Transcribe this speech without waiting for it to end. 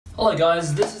Hello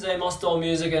guys, this is Amosdoll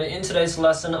Music, and in today's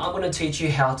lesson I'm going to teach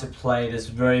you how to play this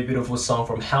very beautiful song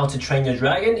from How to Train Your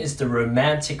Dragon. It's the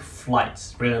Romantic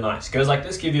Flight. Really nice. It goes like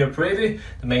this, give you a preview,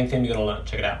 the main theme you're going to learn.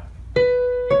 Check it out.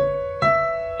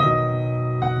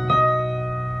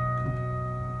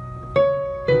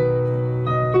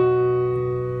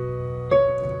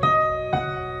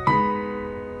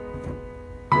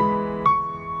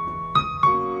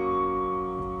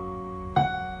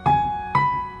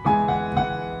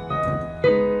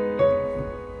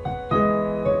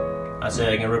 That's it,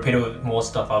 I can repeat it with more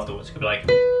stuff afterwards. It could be like...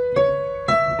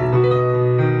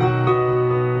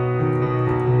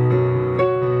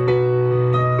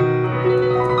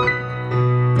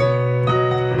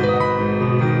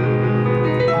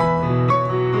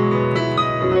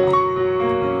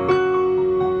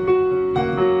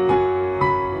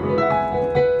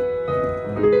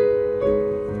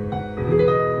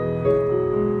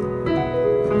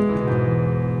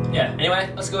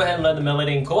 Anyway, let's go ahead and learn the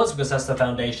melody and chords because that's the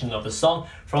foundation of the song.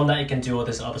 From that you can do all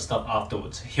this other stuff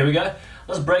afterwards. Here we go.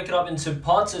 Let's break it up into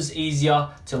parts so it's easier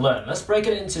to learn. Let's break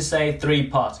it into, say, 3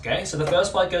 parts, okay? So the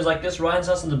first part goes like this. Right hand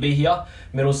starts on the B here,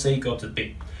 middle C, go up to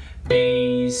B.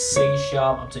 B, C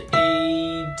sharp, up to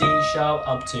E, D sharp,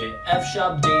 up to F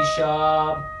sharp, D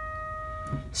sharp,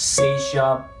 C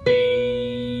sharp,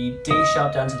 B, D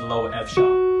sharp, down to the lower F sharp.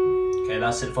 Okay,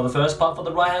 that's it for the first part. For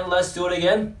the right hand, let's do it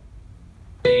again.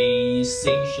 B, C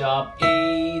sharp,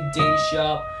 E, D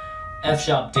sharp, F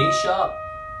sharp, D sharp,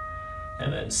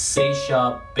 and then C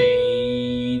sharp,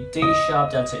 B, D sharp,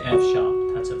 down to F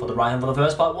sharp. That's it for the right hand for the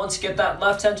first part. Once you get that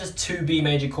left hand, just 2 B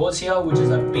major chords here, which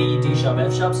is a B, D sharp,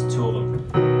 F sharp, so 2 of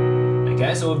them.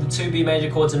 Okay, so with the 2 B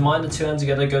major chords in mind, the 2 hands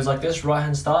together goes like this. Right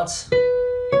hand starts,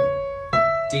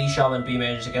 D sharp and B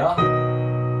major together,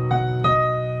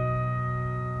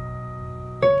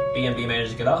 B and B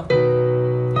major together.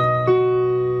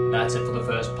 That's it for the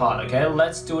first part, okay?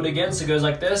 Let's do it again. So it goes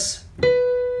like this.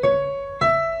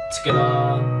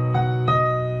 Together.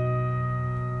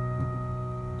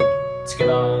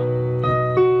 Together.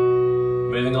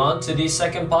 Moving on to the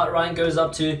second part, right? Goes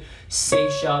up to C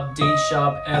sharp, D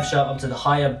sharp, F sharp, up to the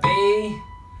higher B.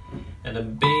 And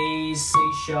then B,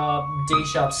 C sharp, D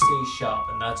sharp, C sharp.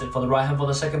 And that's it for the right hand for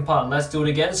the second part. Let's do it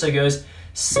again. So it goes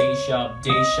C sharp,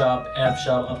 D sharp, F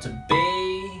sharp, up to B.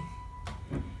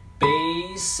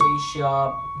 B, C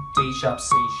sharp, D sharp,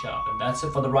 C sharp, and that's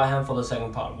it for the right hand for the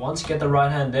second part. Once you get the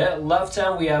right hand there, left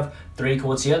hand we have 3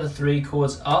 chords here. The 3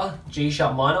 chords are G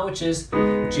sharp minor, which is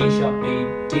G sharp, B,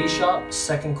 D sharp,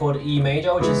 second chord E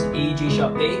major, which is E, G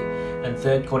sharp, B, and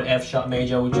third chord F sharp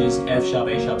major, which is F sharp,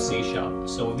 A sharp, C sharp.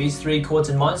 So with these 3 chords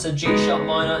in mind, so G sharp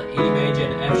minor, E major,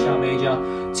 and F sharp major,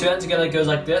 2 hands together goes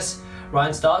like this. Right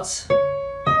hand starts,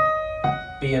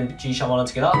 B and G sharp minor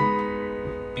together,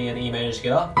 B and E major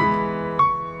together,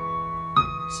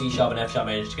 C sharp and F sharp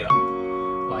major together.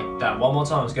 Like that. One more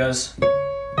time. It goes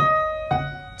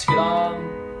together,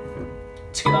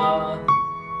 together,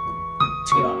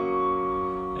 together.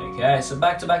 Okay, so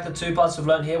back to back the 2 parts we've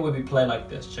learned here will be played like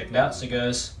this. Check it out. So it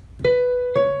goes.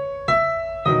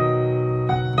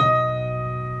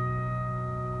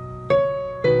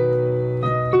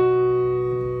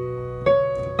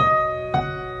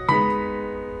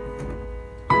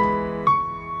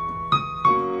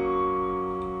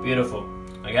 Beautiful.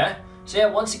 Okay, so yeah,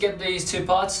 once you get these 2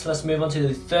 parts, let's move on to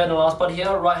the third and last part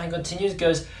here. Right hand continues,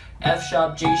 goes F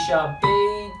sharp, G sharp, B,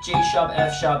 G sharp,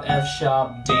 F sharp, F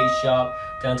sharp, D sharp,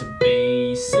 down to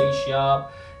B, C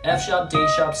sharp, F sharp, D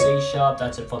sharp, C sharp.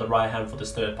 That's it for the right hand for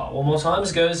this third part. One more time,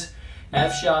 it goes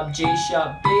F sharp, G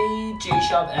sharp, B, G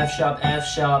sharp, F sharp, F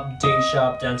sharp, D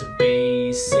sharp, down to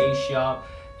B, C sharp,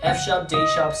 F sharp, D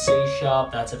sharp, C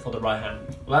sharp. That's it for the right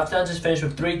hand. Left hand just finished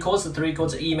with 3 chords. The 3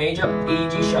 chords are E major, E,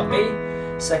 G sharp, B.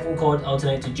 Second chord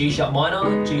alternates to G sharp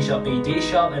minor, G sharp, B, D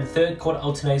sharp, and third chord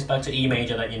alternates back to E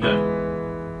major that you know.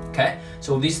 Okay,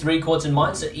 so with these 3 chords in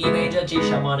mind, so E major, G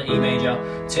sharp minor, E major,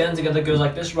 2 hands together goes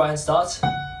like this. Right hand starts,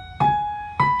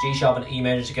 G sharp and E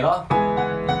major together,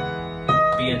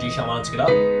 B and G sharp minor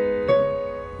together,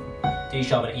 D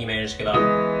sharp and E major together,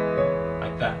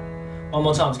 like that. One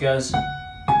more time, it goes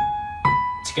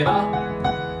together,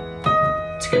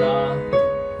 together,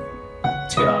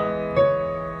 together.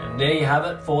 There you have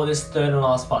it for this third and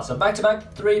last part. So back to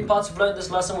back, 3 parts we've learned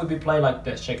this lesson will be played like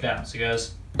this. Check it out. So it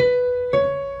goes.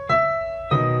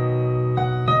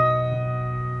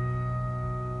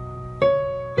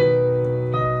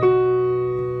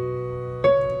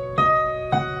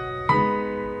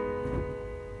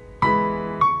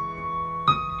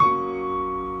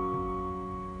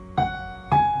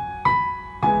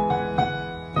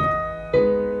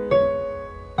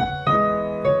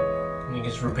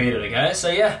 Repeat it, okay? So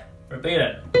yeah, repeat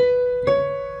it.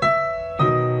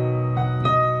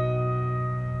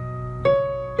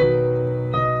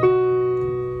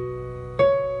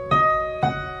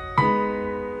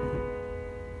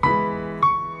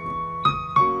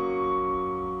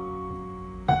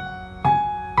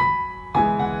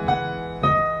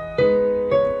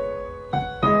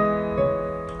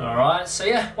 So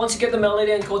yeah, once you get the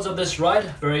melody and chords of this right,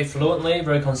 very fluently,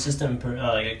 very consistent,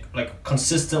 like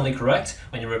consistently correct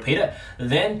when you repeat it,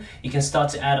 then you can start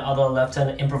to add other left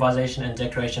hand improvisation and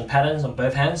decoration patterns on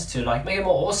both hands to like make it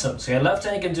more awesome. So your left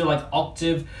hand you can do like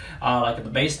octave, like the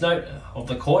bass note of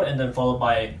the chord, and then followed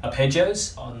by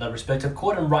arpeggios on the respective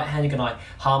chord, and right hand you can like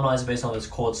harmonize based on those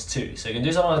chords too. So you can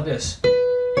do something like this.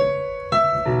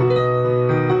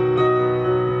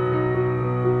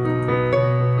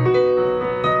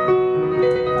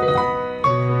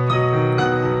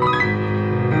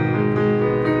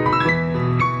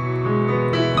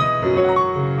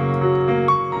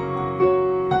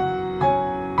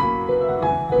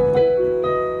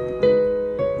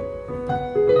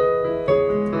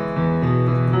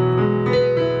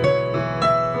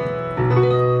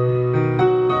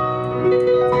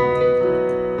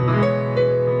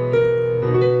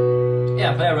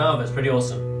 Play around with it, it's pretty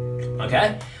awesome.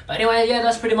 Okay, but anyway, yeah,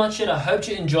 that's pretty much it. I hope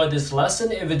you enjoyed this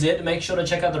lesson. If you did, make sure to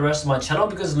check out the rest of my channel,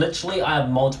 because literally I have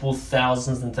multiple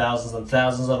thousands and thousands and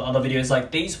thousands of other videos like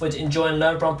these for you to enjoy and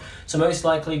learn from. So most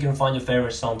likely you can find your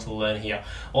favorite song to learn here.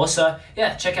 Also,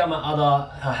 yeah, check out my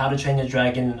other how to train your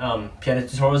dragon piano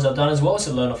tutorials I've done as well,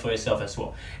 so learn it for yourself as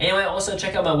well. Anyway, also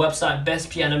check out my website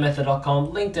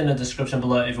bestpianomethod.com, linked in the description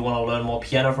below if you want to learn more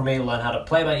piano from me, learn how to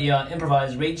play by ear,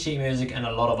 improvise, read sheet music, and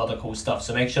a lot of other cool stuff.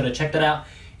 So make sure to check that out.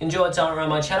 Enjoy your time around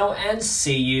my channel, and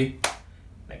see you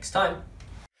next time.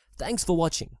 Thanks for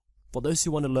watching. For those who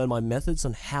want to learn my methods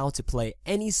on how to play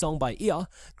any song by ear,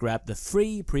 grab the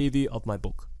free preview of my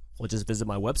book, or just visit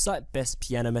my website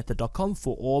bestpianomethod.com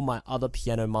for all my other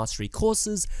piano mastery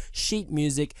courses, sheet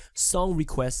music, song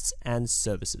requests, and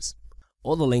services.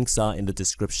 All the links are in the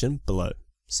description below.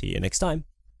 See you next time.